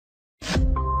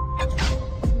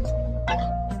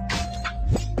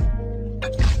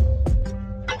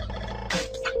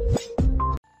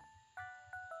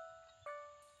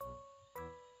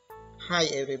Hi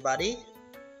everybody,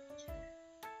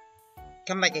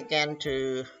 come back again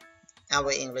to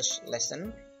our English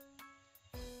lesson.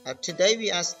 Today we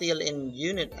are still in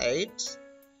Unit 8,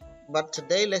 but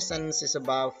today's lesson is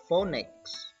about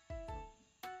phonics.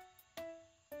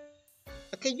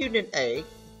 Okay, Unit 8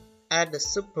 at the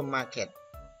supermarket.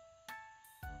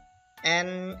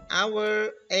 And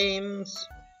our aims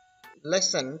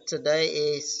lesson today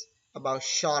is about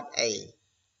short A.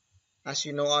 As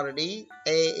you know already,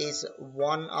 A is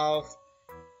one of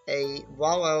a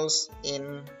vowels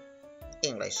in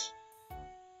English.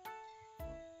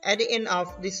 At the end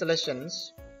of these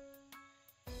lessons,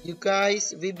 you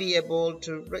guys will be able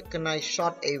to recognize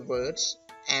short A words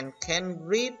and can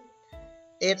read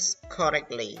it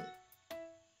correctly.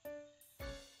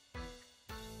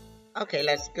 Okay,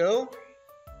 let's go.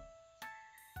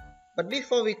 But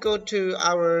before we go to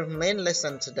our main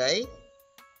lesson today,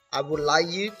 I would like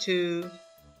you to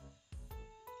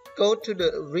go to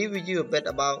the review a bit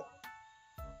about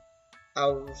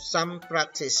some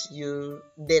practice you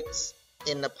did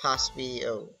in the past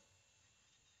video.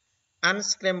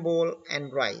 Unscramble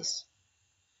and rise.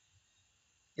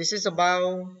 This is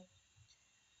about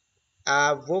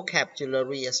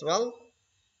vocabulary as well.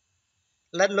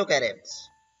 Let's look at it.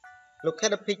 Look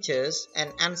at the pictures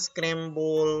and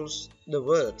unscramble the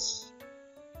words.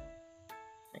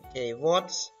 Okay,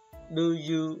 what do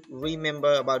you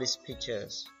remember about these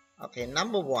pictures? Okay,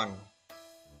 number 1,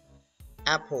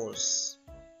 apples.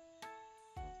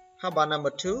 How about number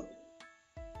 2?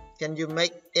 Can you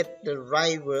make it the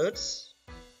right words?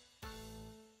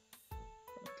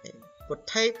 Okay,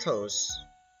 potatoes.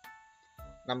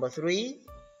 Number 3,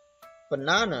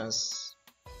 bananas.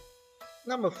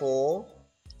 Number 4,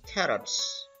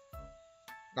 carrots.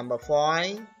 Number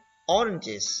 5,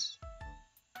 oranges.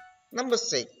 Number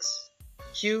 6,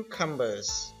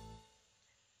 cucumbers.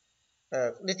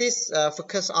 This is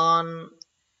focus on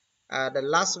the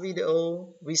last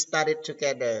video we studied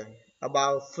together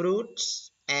about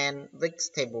fruits and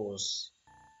vegetables.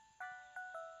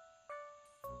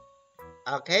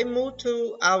 Okay, move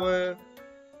to our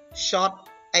short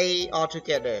A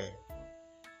altogether.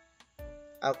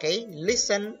 Okay,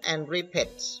 listen and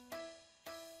repeat.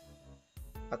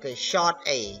 Okay, short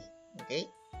A. Okay,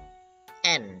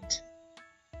 ant,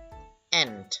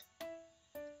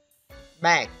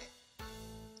 bag,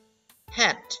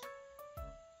 hat,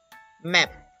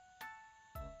 map.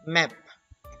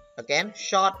 Again,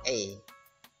 short A,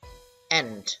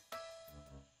 ant,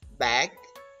 bag,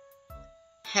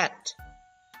 hat,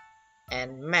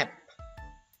 and map.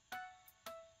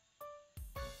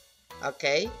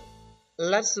 Okay,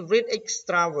 let's read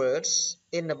extra words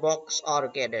in the box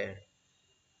altogether.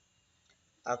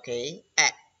 Okay,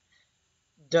 at,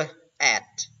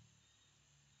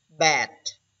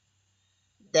 bat,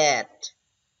 dad,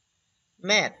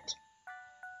 mat,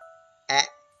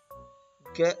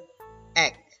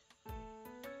 egg,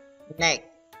 neck,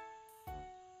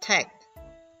 tag,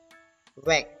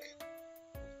 whack,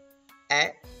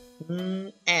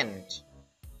 ant,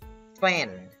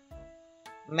 fan,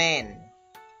 man,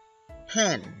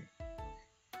 hand,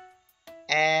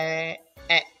 at,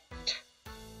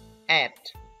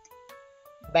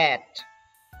 bat,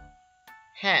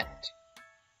 hat,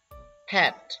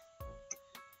 pat.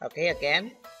 Okay,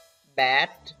 again,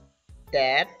 bat,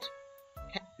 dad,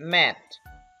 mat,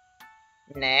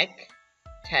 neck,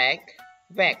 tag,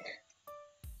 back,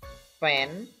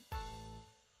 fan,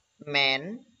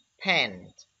 man,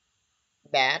 pant,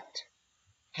 bat,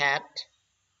 hat,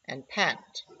 and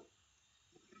pat.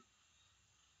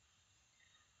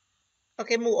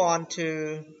 Okay, move on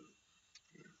to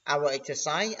our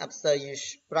exercise. After you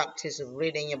practice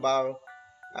reading about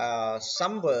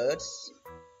some words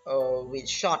with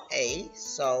short A,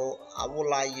 so I would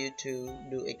like you to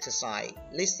do exercise.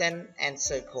 Listen and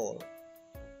circle.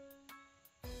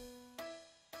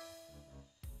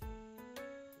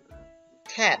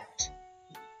 Cat.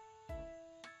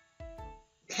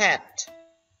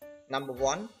 Number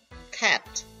 1,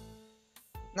 cat.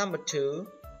 Number 2,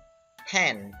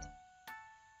 pen.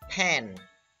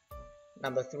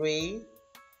 Number 3,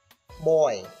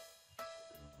 boys.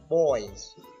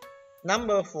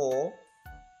 Number 4,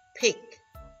 pig.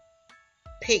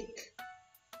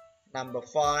 Number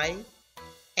 5,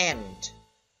 ant.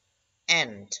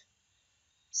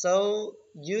 So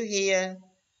you hear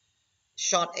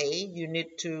short A, you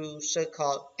need to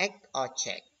circle X or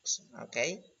checks.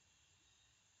 Okay,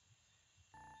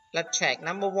 let's check.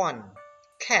 Number 1,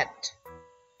 cat.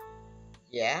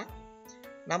 Yeah.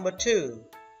 Number 2,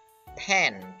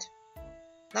 pen.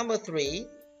 Number 3,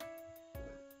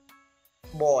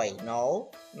 boy. No.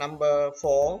 Number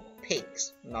 4,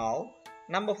 pigs. No.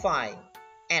 Number 5.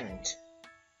 Ant.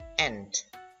 Ant.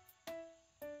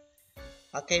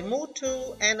 Okay, move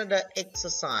to another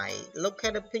exercise. Look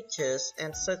at the pictures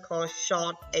and circle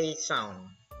short A sound.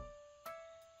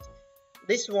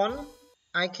 This one,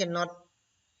 I cannot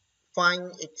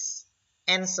find its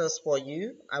answers for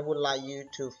you. I would like you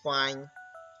to find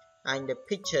in the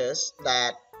pictures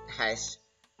that has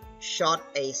short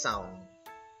A sound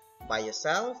by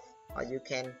yourself, or you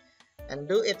can and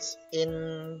do it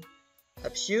in a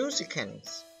few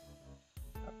seconds.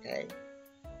 Okay,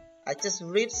 I just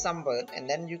read some word and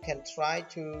then you can try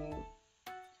to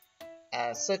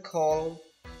circle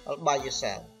by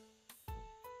yourself.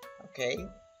 Okay,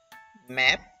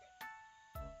 map,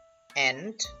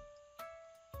 ant,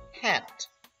 hat,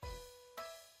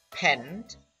 pen,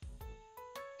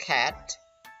 cat,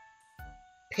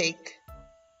 pig,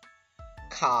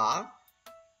 car,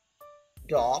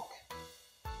 dog,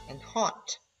 and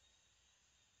hot.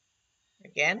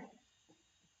 Again,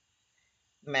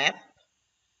 map,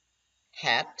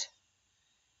 hat,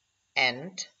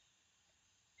 ant,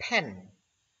 pen,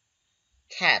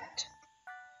 cat,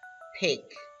 pig,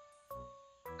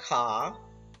 car,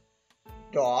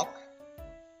 dog,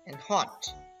 and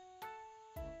hot.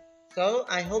 So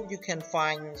I hope you can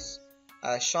find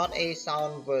short A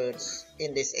sound words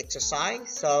in this exercise.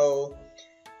 So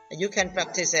you can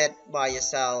practice it by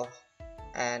yourself,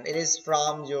 and it is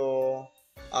from your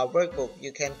workbook.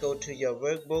 You can go to your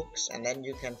workbooks and then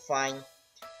you can find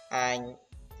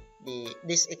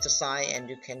this exercise and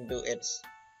you can do it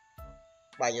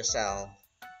by yourself.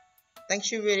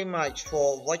 Thank you very much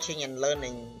for watching and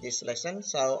learning this lesson.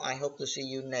 So I hope to see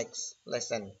you next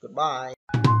lesson. Goodbye.